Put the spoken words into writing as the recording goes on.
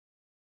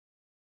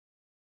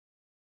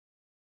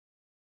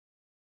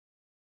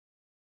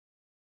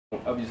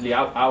obviously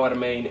our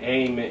main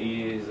aim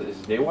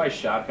is the white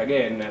shark.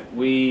 Again,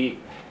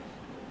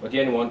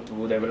 OTN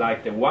would have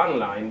liked a one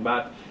line,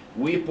 but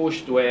we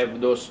push to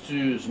have those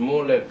two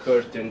smaller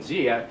curtains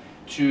here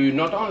to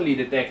not only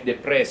detect the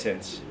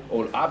presence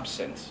or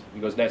absence,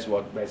 because that's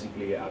what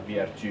basically we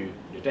are to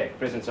detect,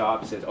 presence or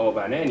absence of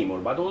an animal,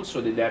 but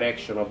also the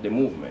direction of the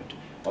movement,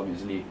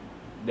 obviously,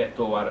 that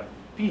toward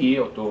PE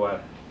or toward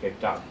Cape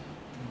Town.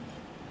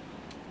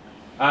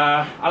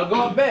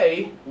 Algoa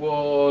Bay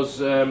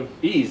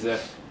is a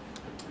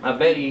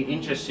very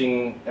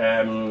interesting,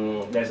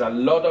 there's a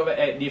lot of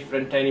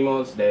different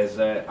animals, there's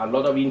a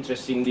lot of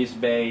interest in this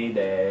bay.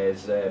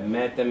 There's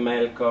Matt and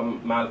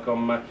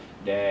Malcolm,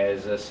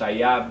 there's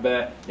Sayab,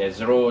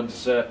 there's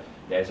Rhodes,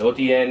 there's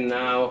OTN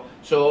now.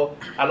 So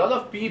a lot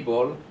of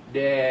people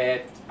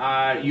that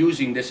are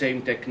using the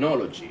same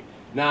technology.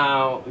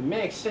 Now it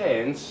makes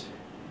sense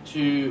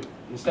to,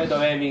 instead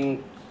of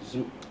having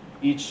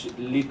each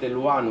little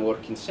one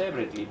working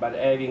separately, but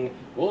having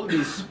all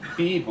these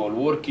people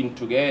working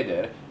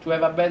together to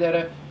have a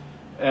better,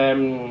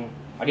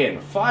 again,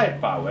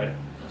 firepower,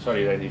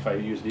 sorry if I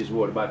use this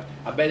word, but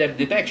a better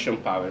detection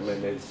power.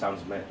 It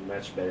sounds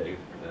much better,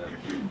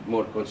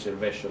 more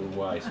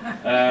conservation-wise.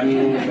 A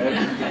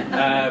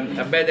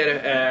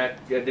better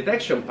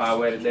detection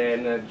power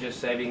than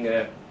just having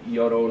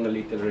your own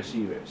little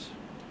receivers.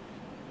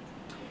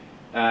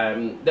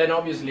 Then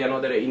obviously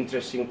another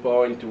interesting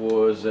point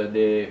was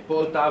the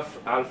Port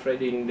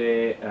Alfred in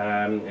the,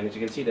 and as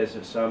you can see there's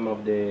some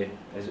of the,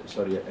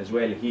 as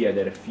well here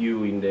there are a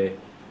few in the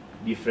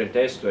different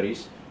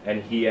estuaries,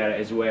 and here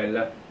as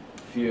well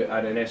few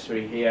at an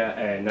estuary here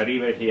and a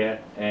river here,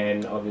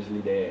 and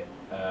obviously the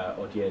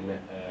OTN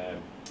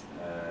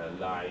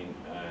line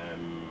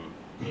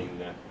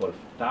in Port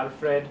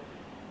Alfred.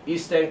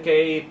 Eastern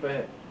Cape,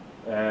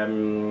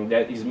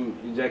 that is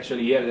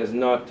actually here, there's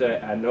not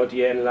an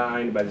OTN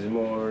line, but it's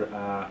more,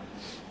 I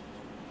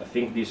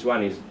think this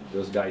one is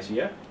those guys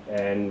here,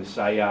 and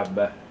Sayab,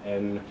 but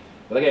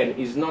again,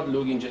 he's not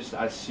looking just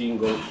at a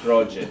single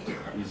project,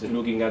 he's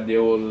looking at the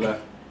whole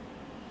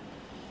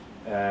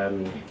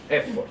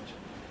effort.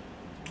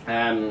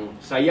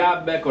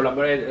 Sayab,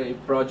 collaborative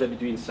project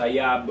between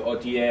Sayab,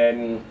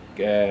 OTN,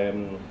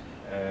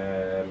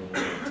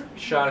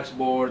 Sharks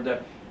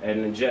Board,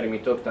 and Jeremy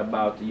talked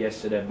about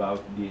yesterday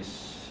about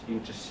this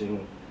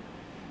interesting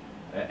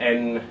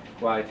and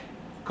quite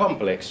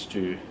complex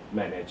to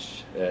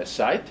manage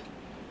site.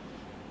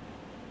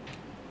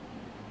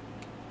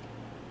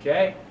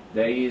 Okay,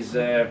 there is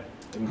in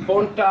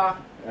Ponta,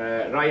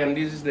 Ryan,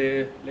 this is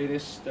the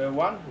latest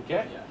one,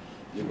 okay? Yeah.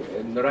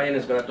 And Ryan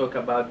is going to talk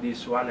about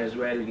this one as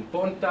well in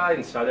Ponta,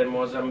 in southern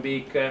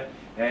Mozambique,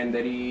 and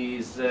there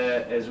is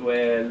as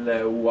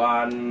well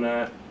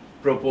one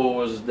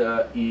proposed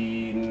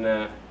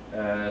in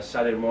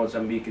southern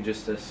Mozambique,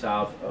 just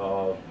south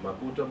of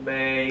Maputo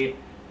Bay,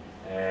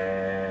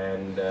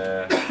 and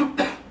I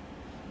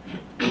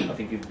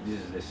think this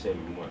is the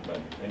same one, but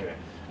anyway.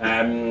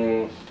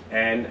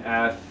 And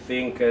I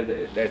think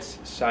that's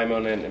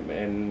Simon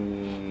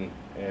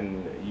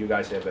and you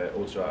guys have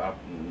also up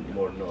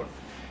more north.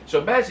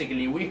 So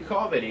basically, we're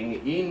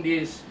covering in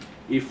this.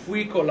 If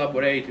we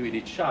collaborate with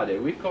each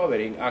other, we're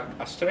covering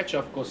a stretch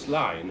of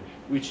coastline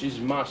which is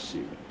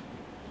massive.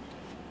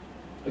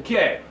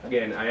 Okay,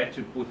 again, I had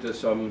to put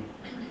some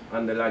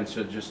underlines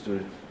so just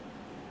to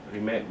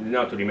remember,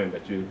 not to remember,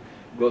 to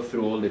go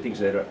through all the things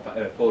that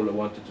Paul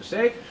wanted to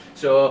say.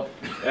 So,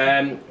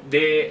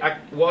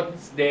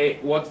 what's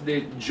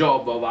the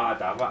job of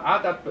ATAP?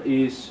 ATAP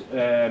is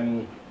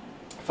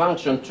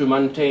function to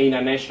maintain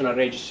a national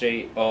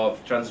registry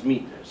of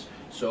transmitters.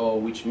 So,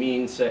 which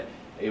means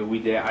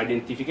with the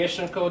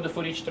identification code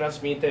for each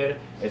transmitter,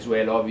 as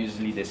well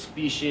obviously the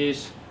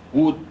species,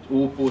 who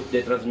put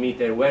the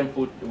transmitter, when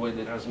was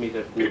the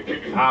transmitter put,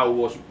 how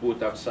was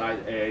put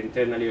outside,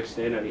 internally,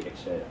 externally,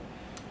 etc.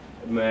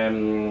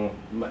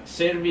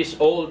 Service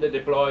all the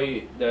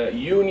deployed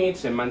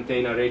units and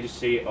maintain a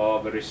registry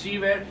of a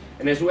receiver,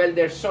 and as well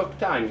their soak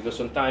time, because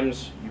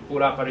sometimes you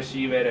put up a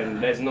receiver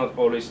and there's not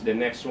always the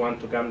next one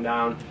to come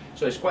down.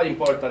 So it's quite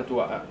important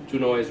to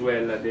know as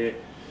well the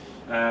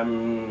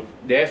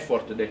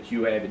effort that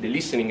you have, the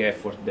listening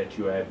effort that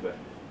you have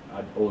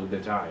all the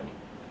time.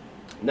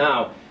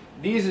 Now,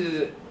 this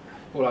is,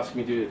 Paul asked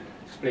me to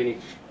explain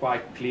it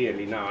quite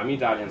clearly. Now, I'm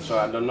Italian, so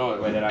I don't know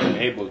whether I'm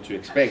able to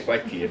explain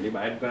quite clearly,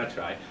 but I'm going to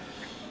try.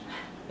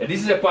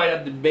 This is a quite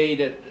a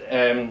debated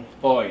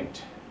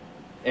point.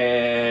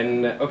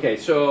 And, okay,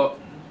 so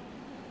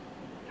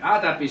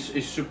ATAP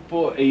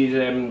is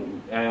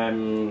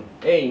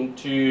aimed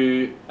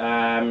to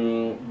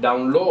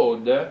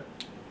download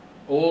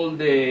all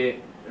the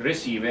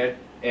receiver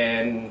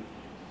and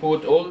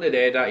put all the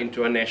data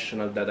into a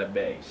national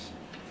database.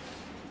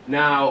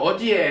 Now,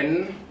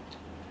 OTN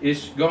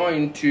is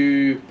going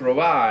to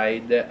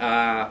provide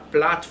a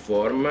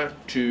platform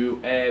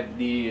to have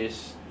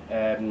this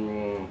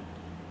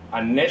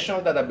a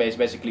national database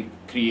basically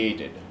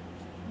created.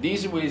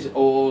 This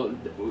will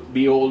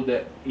be all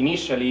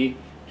initially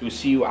to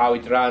see how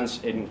it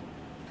runs in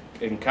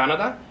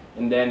Canada,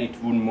 and then it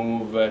would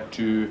move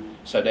to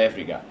South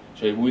Africa.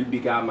 So it will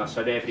become a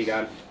South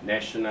African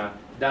national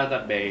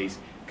database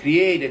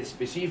created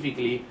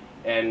specifically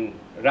and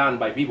run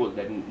by people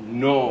that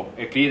know,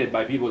 created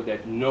by people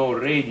that know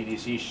already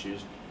these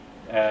issues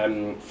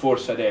for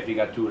South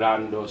Africa to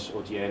run those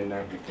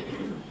OTN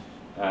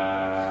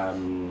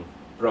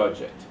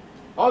projects.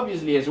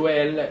 Obviously, as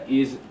well,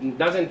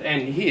 doesn't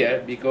end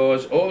here,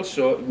 because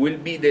also will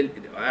be the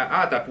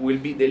ATAP will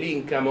be the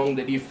link among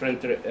the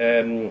different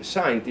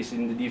scientists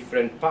in the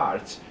different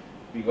parts.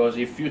 Because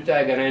if you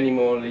tag an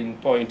animal in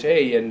point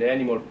A and the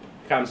animal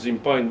comes in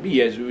point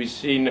B, as we've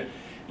seen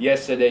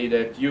yesterday,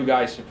 that you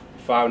guys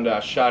found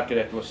a shark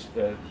that was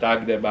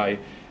tagged by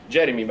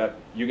Jeremy, but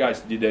you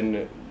guys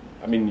didn't.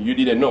 I mean, you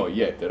didn't know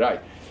yet,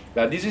 right?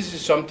 But this is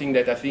something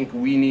that I think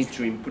we need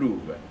to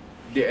improve.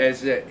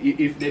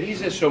 If there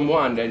is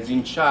someone that is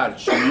in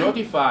charge to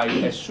notify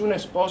as soon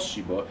as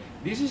possible,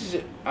 this is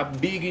a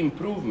big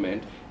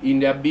improvement in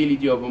the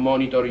ability of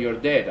monitor your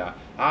data,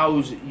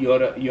 how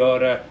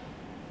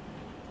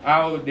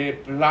the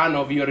plan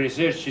of your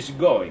research is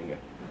going.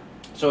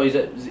 So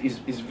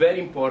it's very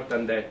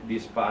important that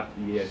this part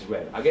here as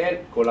well.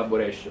 Again,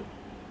 collaboration.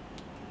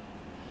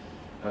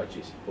 Oh,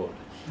 jeez, bored.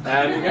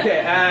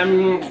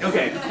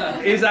 Okay,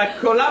 it's a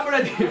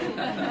collaborative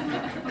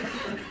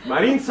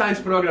marine science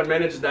program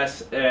managed by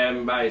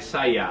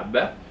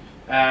SciHub.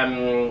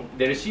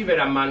 The receiver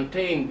are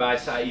maintained by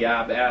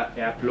SciHub,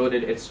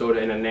 uploaded and stored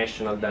in a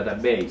national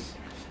database.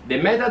 The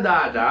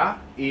metadata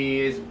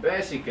is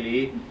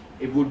basically,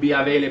 it would be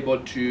available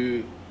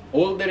to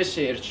all the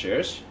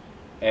researchers,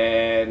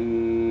 and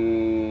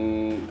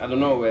I don't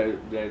know where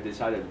they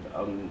decided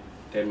on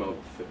terms of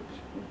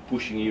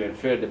pushing even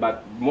further,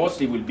 but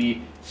mostly will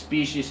be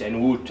species and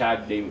who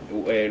tagged them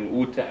and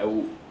who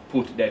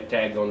put that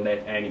tag on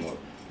that animal.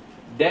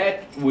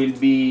 That will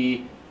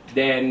be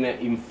then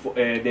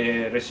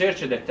the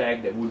researcher that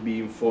tagged that will be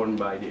informed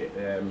by the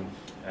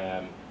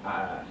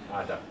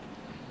ATAP.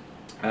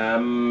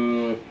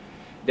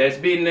 There's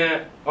been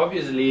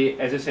obviously,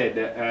 as I said,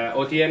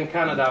 OTN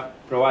Canada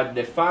provided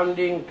the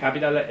funding,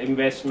 capital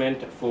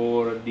investment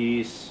for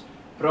this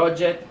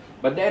project,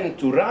 but then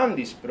to run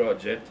this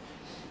project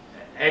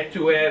had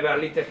to have a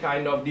little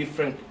kind of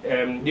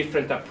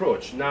different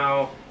approach.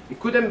 Now, it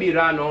couldn't be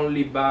run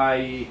only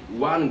by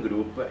one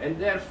group, and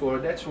therefore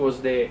that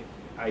was the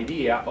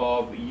idea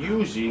of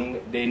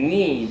using the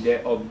need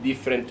of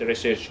different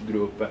research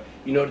groups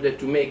in order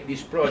to make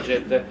this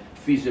project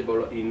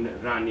feasible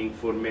in running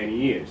for many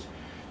years.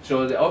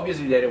 So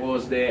obviously there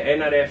was the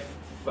NRF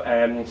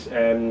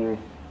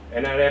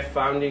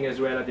funding as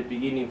well at the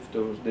beginning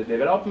to the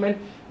development,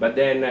 but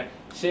then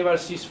Several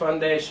Seas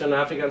Foundation,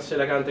 African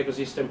Coelacanth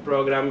Ecosystem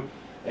Program,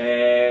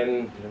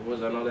 and there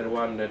was another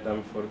one that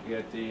I'm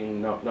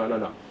forgetting. No.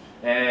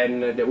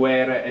 And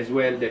where as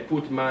well they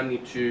put money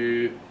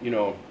to,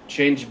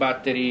 change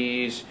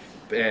batteries,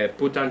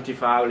 put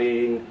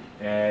anti-fouling,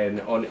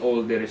 and on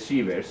all the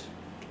receivers,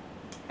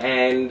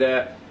 and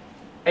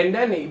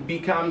then it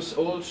becomes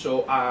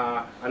also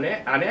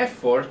an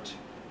effort,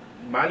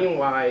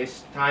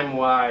 money-wise,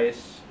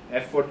 time-wise,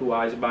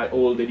 effort-wise, by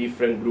all the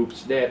different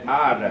groups that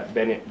are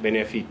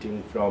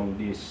benefiting from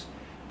this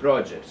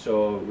project.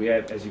 So we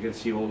have, as you can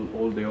see,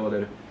 all the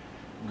other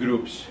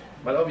groups.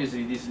 But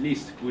obviously this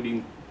list could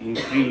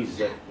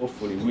increase,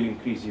 hopefully will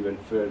increase even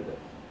further.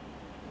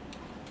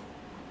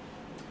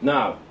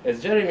 Now,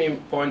 as Jeremy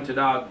pointed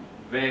out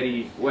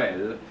very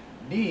well,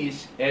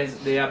 this has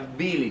the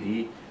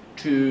ability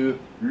to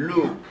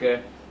look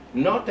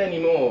not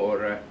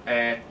anymore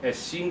at a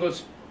single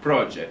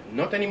project,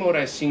 not anymore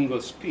at a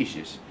single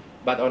species,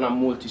 but on a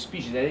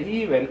multi-species, and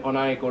even on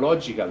an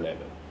ecological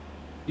level.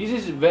 This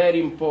is very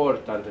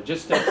important.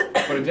 Just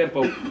for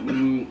example,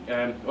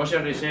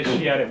 ocean research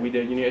here with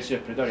the University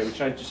of Pretoria, we're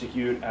trying to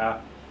secure a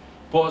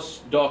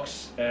postdoc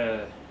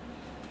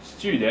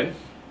student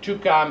to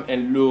come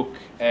and look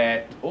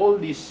at all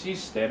this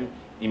system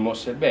in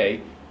Mossel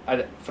Bay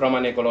from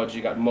an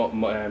ecological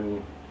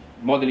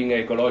modeling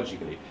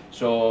ecologically.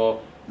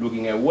 So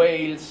looking at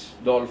whales,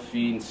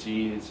 dolphins,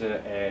 seals,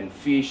 and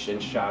fish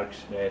and sharks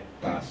that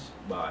pass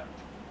by.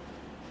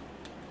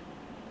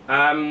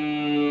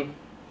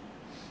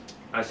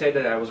 I said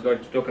that I was going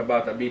to talk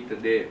about a bit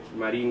the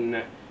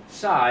marine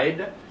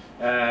side,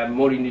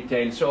 more in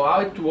detail. So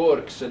how it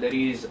works, there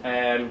is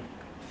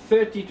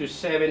 30 to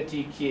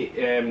 70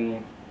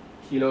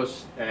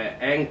 kilos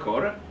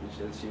anchor, which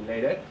you'll see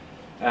later,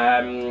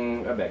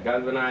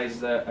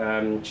 galvanized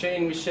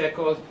chain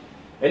recycled,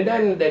 and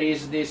then there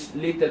is this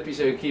little piece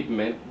of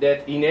equipment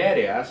that in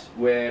areas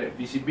where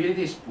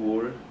visibility is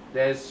poor,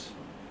 there's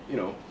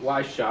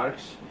white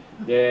sharks,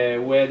 the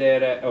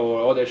weather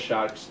or other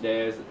sharks,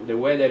 the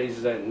weather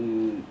is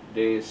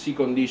the sea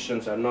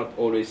conditions are not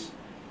always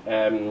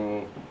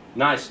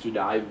nice to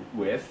dive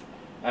with,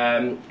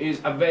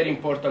 is a very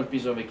important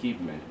piece of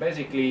equipment.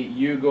 Basically,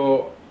 you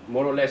go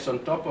more or less on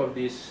top of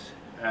this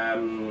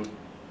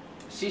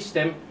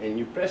system and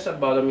you press a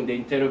button, the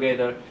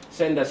interrogator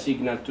sends a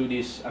signal to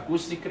this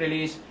acoustic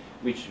release,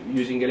 which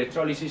using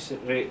electrolysis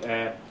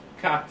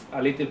cut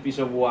a little piece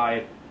of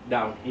wire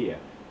down here.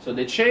 So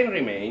the chain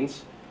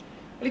remains.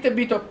 A little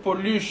bit of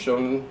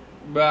pollution,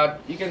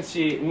 but you can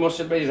see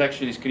Mossel Bay is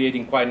actually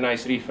creating quite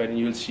nice reef, and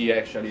you'll see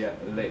actually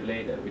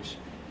later, which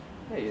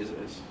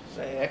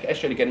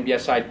actually can be a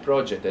side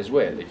project as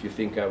well, if you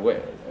think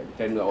well, in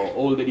terms of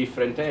all the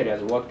different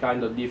areas, what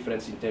kind of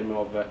difference in terms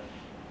of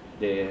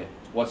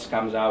what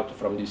comes out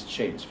from these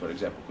chains, for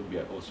example, could be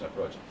also a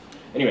project.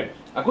 Anyway,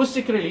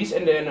 acoustic release,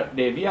 and then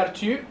the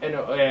VR2,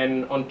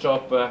 and on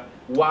top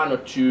 1 or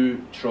 2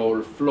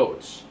 troll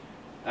floats.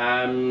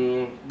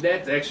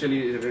 That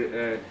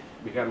actually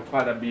become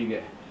quite a big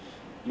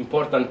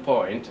important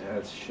point.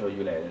 I'll show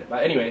you later.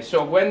 But anyway,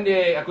 so when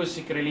the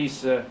acoustic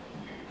release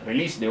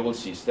release the whole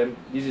system,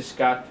 this is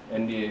cut,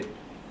 and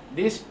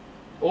this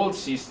whole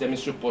system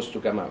is supposed to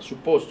come out.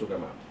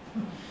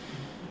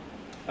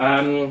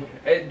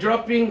 A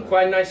dropping,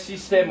 quite nice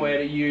system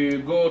where you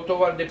go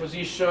toward the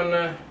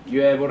position,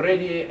 you have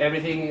already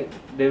everything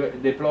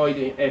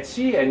deployed at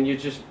sea, and you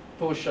just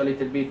push a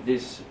little bit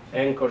this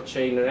anchor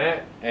chain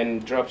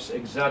and drops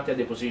exactly at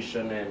the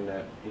position, and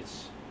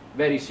it's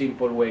very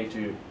simple way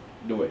to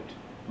do it.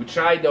 We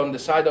tried on the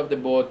side of the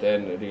boat,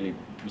 and really,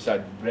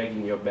 besides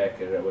breaking your back,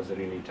 it was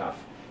really tough.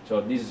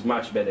 So this is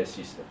much better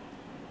system.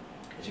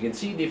 As you can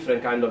see,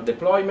 different kind of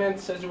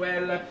deployments as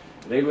well.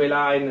 Railway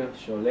line,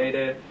 show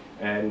later.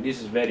 And this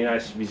is very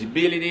nice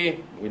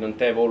visibility. We don't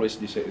have always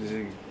this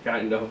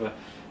kind of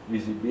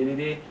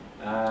visibility.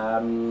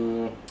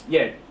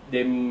 Yeah,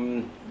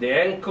 the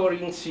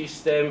anchoring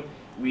system,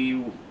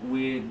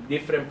 with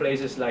different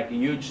places like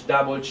huge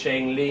double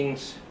chain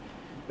links,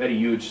 very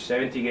huge,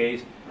 70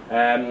 gauge.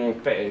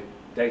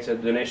 Thanks to a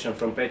donation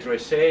from Petro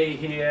SA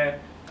here.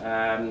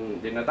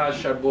 The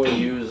Natasha boy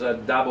use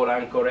double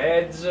anchor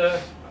heads,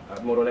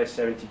 more or less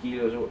 70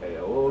 kilos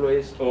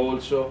always.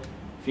 Also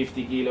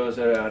 50 kilos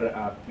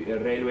a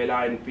railway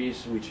line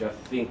piece, which I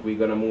think we're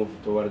gonna move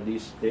toward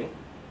this thing.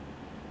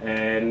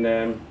 And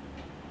I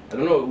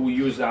don't know who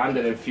used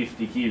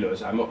 150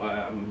 kilos.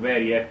 I'm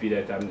very happy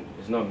that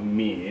it's not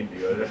me,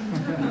 because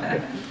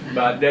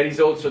but there is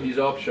also this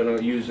option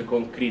of use a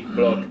concrete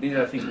block. This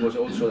I think was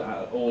also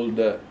old.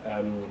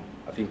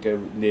 I think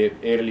in the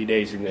early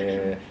days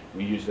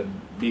we used a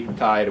big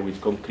tire with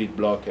concrete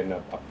block and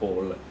a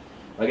pole.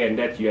 Again,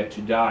 that you had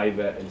to dive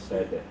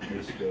instead.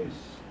 This case.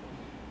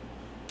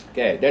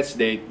 Okay, that's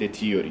the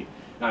theory.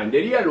 Now, in the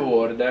real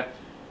world,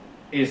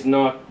 is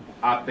not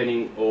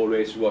happening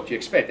always what you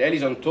expect.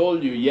 Alison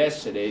told you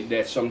yesterday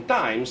that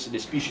sometimes the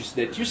species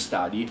that you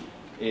study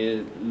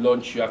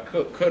launch you a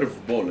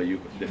curveball,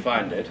 you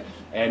defined it,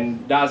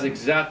 and does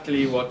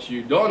exactly what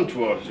you don't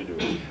want to do.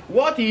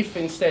 What if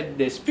instead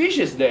the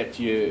species that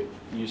you're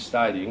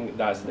studying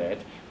does that?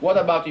 What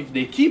about if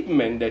the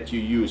equipment that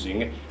you're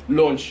using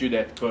launch you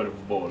that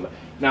curveball?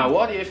 Now,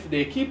 what if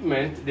the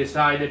equipment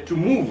decided to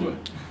move?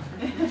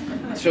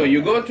 So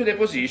you go into the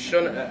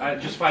position, I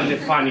just find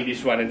it funny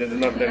this one, and that's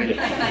not really.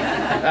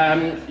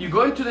 You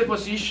go into the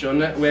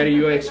position where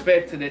you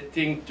expect the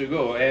thing to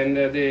go, and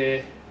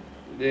the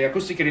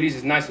acoustic release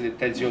is nice, and it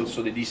tells you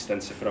also the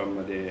distance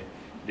from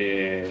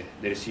the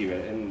receiver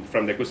and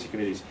from the acoustic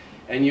release.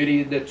 And you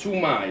read 2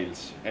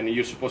 miles, and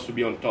you're supposed to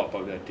be on top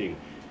of that thing.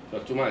 So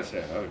 2 miles,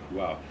 oh,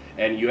 wow.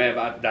 And you have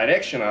a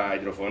directional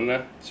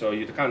hydrophone, so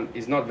you can't,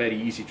 it's not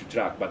very easy to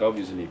track, but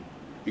obviously,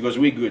 because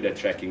we're good at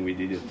tracking, we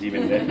did it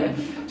even then.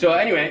 So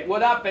anyway,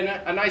 what happened?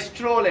 A nice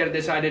trawler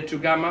decided to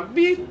come a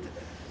bit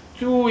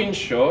too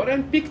inshore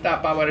and picked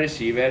up our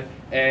receiver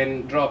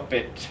and dropped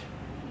it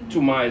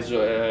 2 miles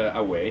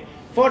away.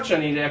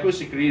 Fortunately, the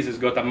acoustic release has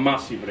got a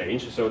massive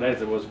range, so that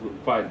was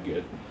quite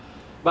good.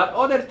 But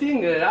other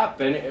thing that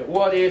happened,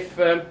 what if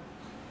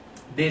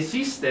the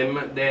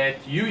system that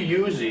you're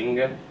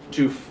using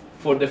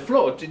for the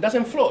float, it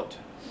doesn't float?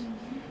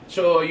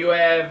 So you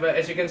have,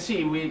 as you can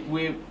see,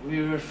 we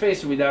were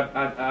faced with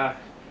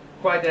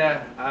quite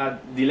a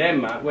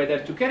dilemma whether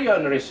to carry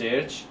on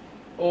research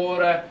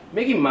or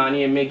making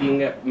money and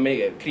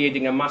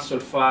creating a mussel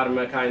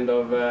farm kind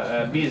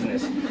of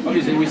business.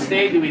 Obviously, we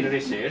stayed with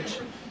research,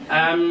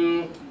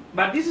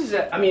 but this is,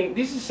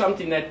 this is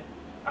something that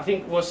I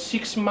think was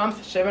 6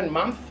 months, 7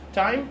 month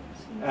time,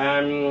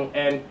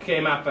 and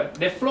came up.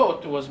 The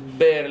float was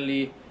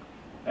barely.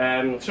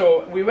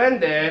 So we went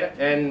there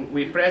and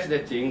we pressed the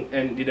thing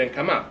and didn't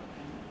come up.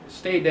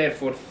 Stayed there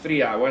for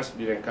 3 hours,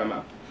 didn't come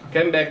up.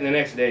 Came back the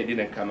next day,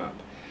 didn't come up.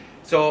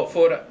 So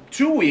for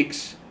 2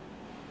 weeks,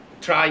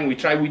 we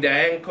tried with the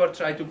anchor,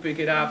 tried to pick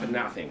it up, and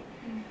nothing.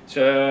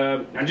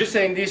 So I'm just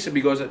saying this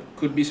because it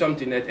could be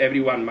something that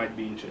everyone might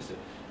be interested.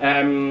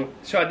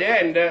 So at the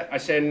end, I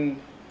sent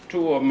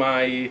 2 of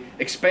my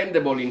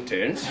expendable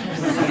interns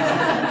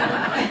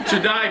to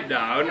dive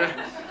down.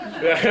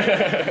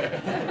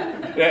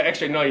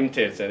 Actually, not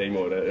interns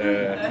anymore.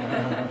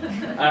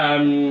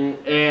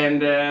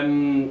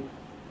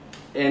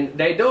 And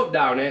they dove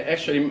down.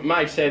 Actually,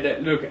 Mike said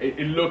that, look,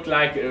 it looked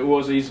like it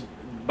was his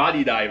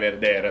buddy diver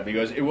there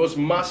because it was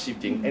massive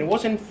thing and it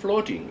wasn't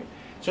floating.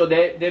 So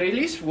the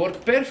release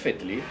worked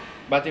perfectly,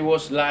 but it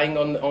was lying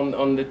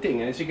on the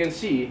thing. And as you can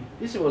see,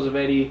 this was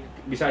very,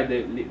 beside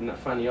the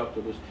funny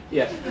octopus,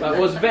 yeah, but it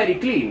was very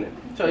clean.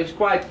 So it's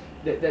quite,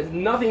 there's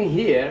nothing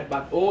here,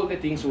 but all the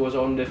things was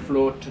on the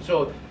float.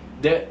 So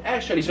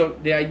actually, so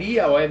the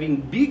idea of having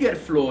bigger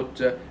float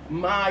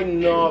might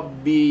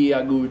not be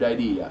a good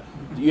idea.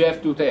 You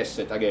have to test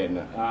it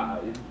again.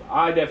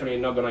 I definitely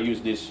not gonna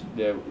use this.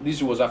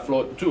 This was a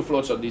float, 2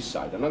 floats on this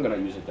side. I'm not gonna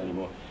use it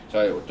anymore. So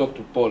I talked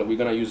to Paul. We're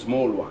gonna use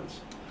small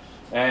ones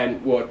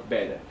and work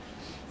better.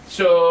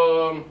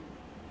 So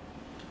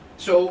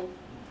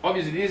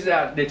obviously these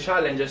are the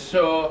challenges.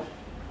 So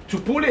to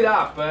pull it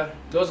up,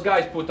 those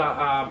guys put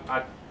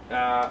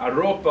a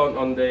rope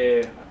on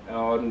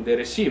the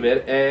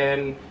receiver,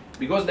 and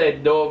because they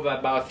dove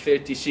about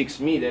 36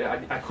 meters,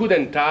 I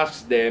couldn't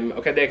ask them.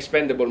 Okay, they're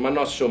expendable, but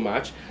not so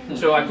much.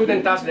 So I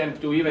couldn't ask them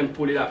to even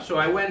pull it up. So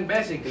I went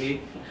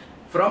basically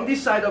from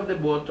this side of the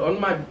boat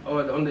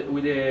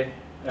with the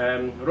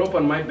rope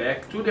on my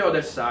back to the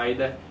other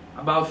side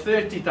about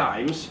 30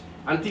 times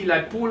until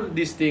I pulled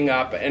this thing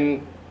up.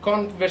 And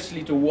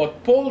conversely to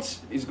what Paul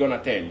is gonna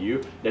tell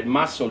you, that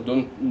mussels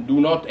do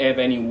not have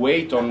any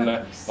weight on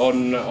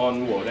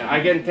water.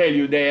 I can tell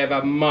you they have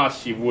a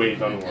massive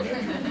weight on water,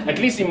 at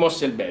least in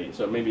Mossel Bay.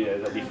 So maybe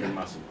there's a different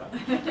mussel.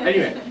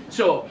 Anyway,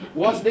 so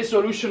what's the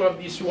solution of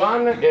this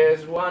one?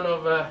 As one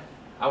of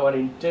our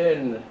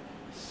interns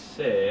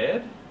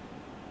said,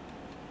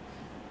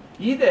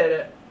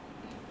 either,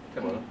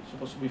 come on, it's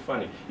supposed to be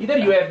funny. Either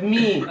you have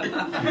me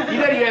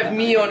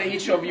on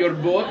each of your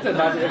boat,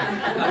 that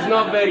is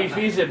not very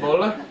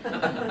feasible.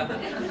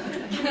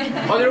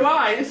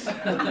 Otherwise,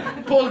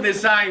 Paul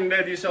designed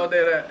this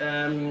other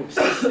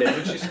system,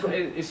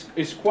 which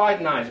is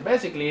quite nice.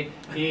 Basically,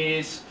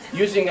 is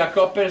using a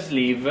copper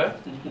sleeve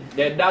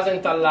that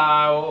doesn't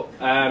allow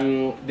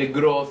the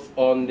growth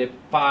on the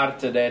part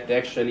that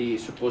actually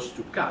is supposed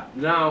to cut.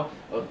 Now,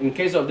 in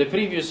case of the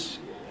previous,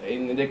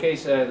 in the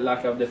case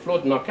like of the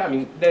float not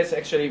coming, this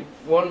actually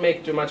won't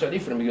make too much of a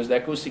difference because the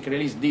acoustic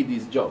release did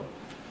this job.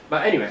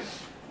 But anyway,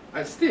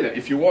 still,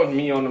 if you want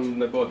me on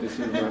the boat, it's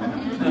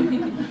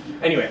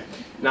anyway,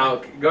 now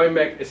going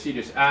back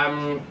serious.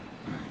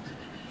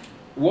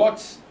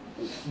 What's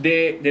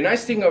the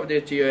nice thing of the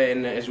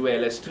OTN as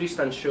well, as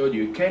Tristan showed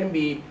you, it can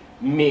be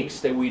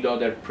mixed with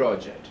other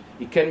projects.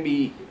 It can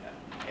be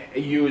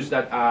used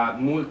at a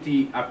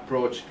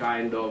multi-approach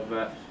kind of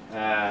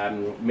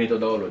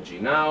methodology.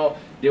 Now,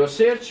 the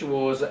research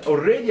was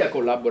already a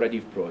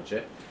collaborative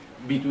project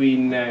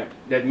between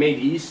that made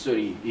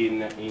history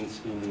in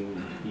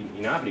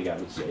Africa, I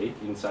would say,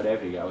 in South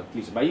Africa at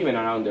least, but even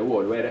around the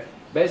world, where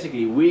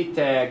basically we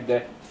tagged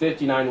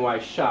 39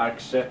 white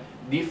sharks,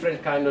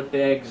 different kind of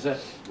tags.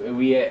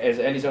 We, as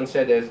Alison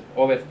said, there's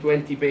over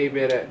 20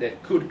 papers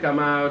that could come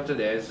out.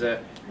 There's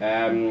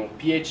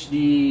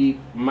PhD,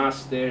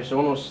 masters,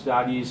 honor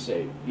studies,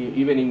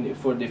 even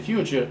for the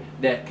future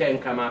that can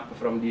come up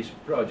from this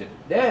project.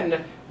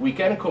 Then we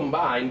can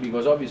combine,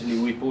 because obviously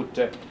we put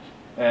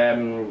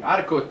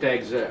ARCO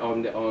tags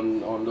on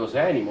those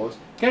animals,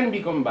 can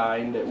be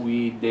combined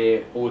with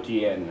the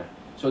OTN.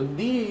 So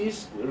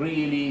this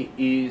really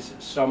is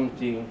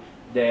something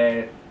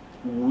that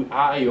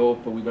I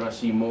hope we're going to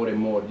see more and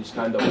more, this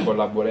kind of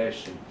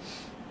collaboration.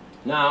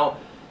 Now,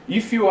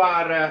 if you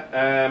are,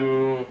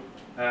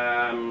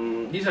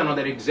 this is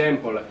another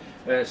example,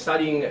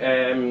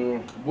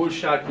 studying bull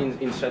shark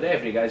in South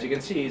Africa. As you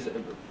can see, is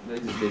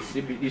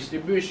the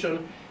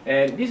distribution,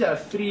 and these are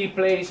 3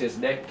 places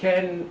that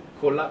can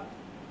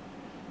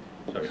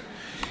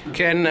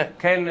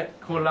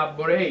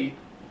collaborate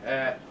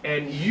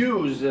and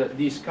use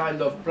this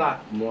kind of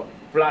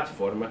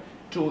platform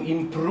to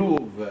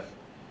improve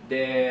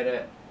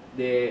the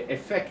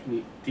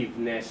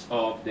effectiveness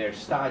of their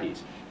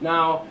studies.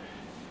 Now,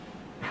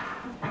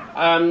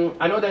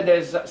 I know that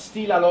there's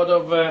still a lot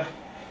of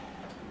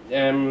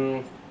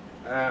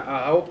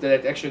I hope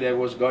that actually there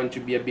was going to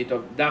be a bit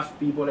of deaf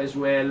people as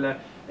well,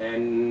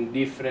 and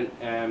different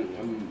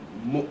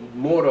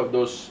more of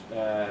those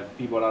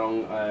people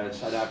along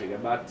South Africa,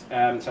 but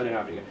Southern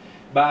Africa.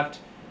 But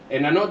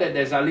and I know that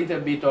there's a little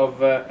bit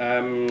of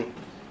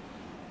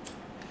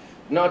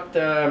not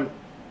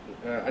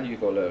how do you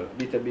call it? A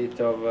little bit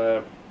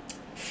of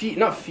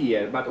not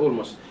fear, but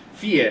almost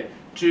fear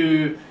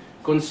to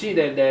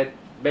consider that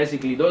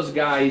basically those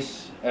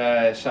guys,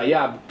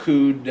 SAYAB,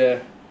 could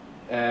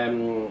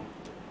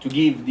to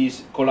give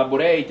this,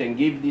 collaborate and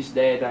give this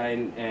data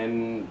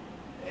and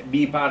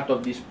be part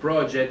of this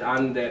project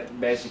under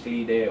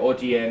basically the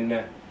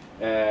OTN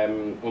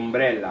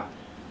umbrella.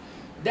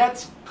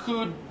 That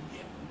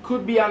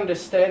could be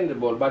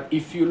understandable, but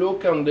if you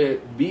look on the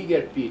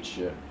bigger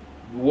picture,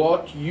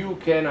 what you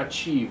can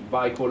achieve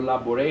by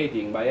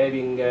collaborating, by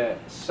having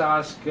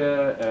SASC,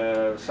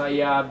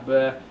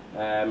 SAYAB,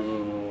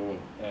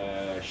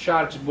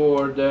 Sharks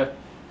Board,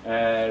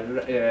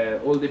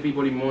 all the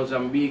people in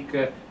Mozambique,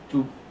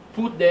 to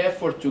put the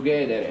effort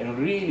together and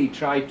really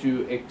try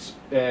to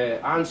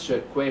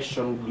answer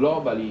questions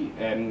globally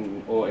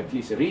or at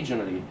least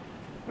regionally,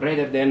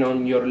 rather than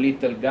on your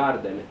little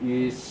garden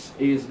is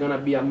going to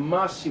be a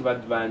massive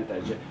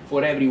advantage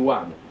for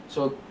everyone.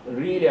 So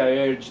really I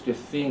urge to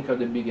think of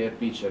the bigger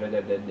picture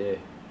rather than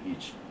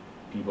each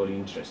people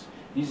interest.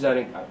 This is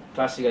a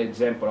classical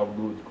example of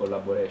good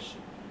collaboration.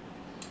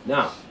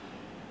 Now,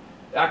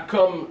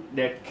 outcomes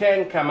that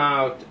can come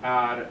out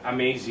are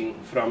amazing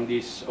from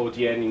this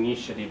OTN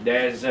initiative.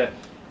 There's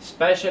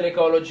spatial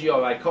ecology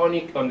of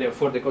iconic,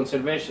 for the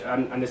conservation,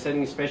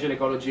 understanding spatial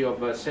ecology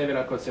of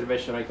several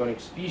conservation iconic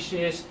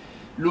species,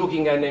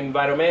 looking at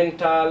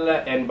environmental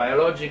and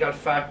biological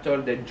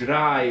factors that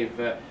drive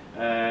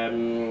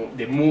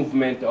the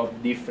movement of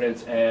different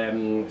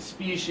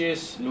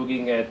species,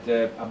 looking at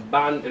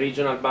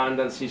regional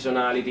abundance,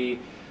 seasonality,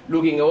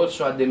 looking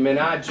also at the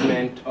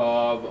management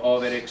of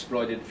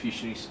overexploited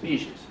fishery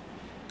species.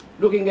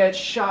 Looking at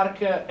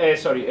shark-human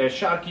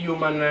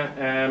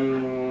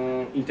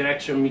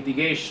interaction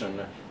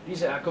mitigation. This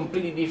is a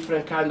completely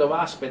different kind of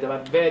aspect,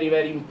 but very,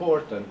 very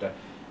important.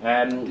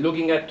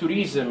 Looking at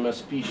tourism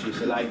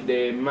species like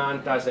the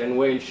mantas and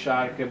whale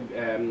shark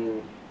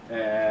in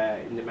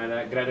the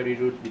migratory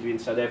route between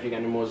South Africa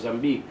and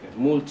Mozambique.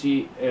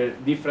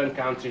 Different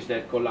countries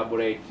that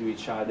collaborate with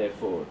each other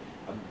for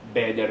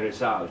better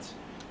results.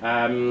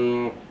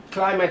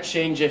 Climate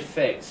change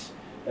effects.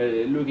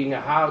 Looking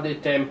at how the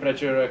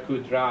temperature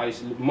could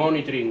rise,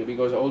 monitoring,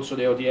 because also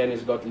the OTN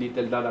has got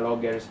little data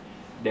loggers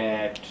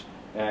that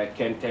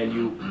can tell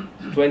you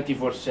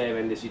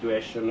 24/7 the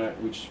situation,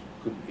 which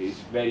is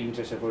very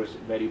interesting for this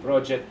very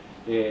project.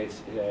 The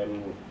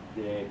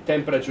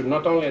temperature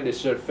not only at the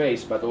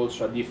surface but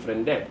also at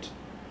different depth.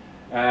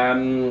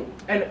 And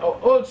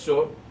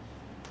also,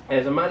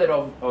 as a matter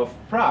of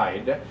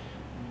pride,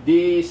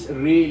 this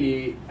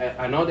really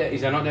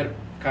is another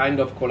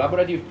kind of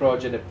collaborative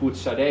project that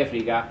puts South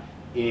Africa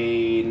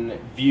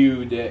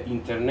viewed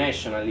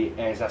internationally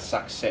as a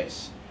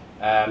success.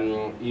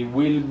 It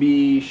will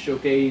be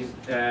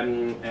showcased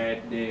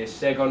at the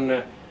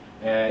second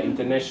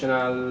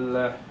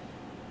international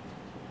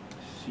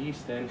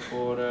stand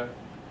for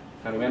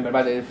can't remember,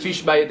 but the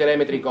Fish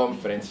Biotelemetry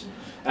Conference.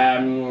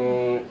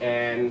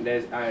 And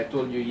as I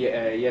told you,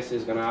 yes,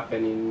 it's going to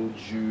happen in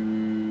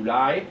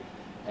July,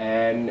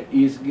 and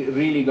is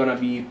really going to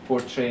be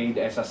portrayed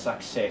as a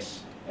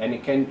success, and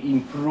it can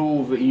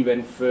improve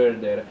even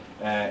further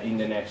in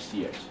the next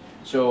years.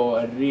 So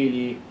I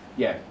really,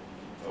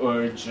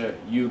 urge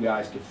you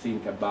guys to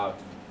think about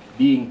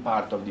being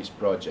part of this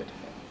project.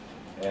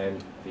 And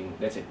I think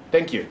that's it.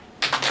 Thank you.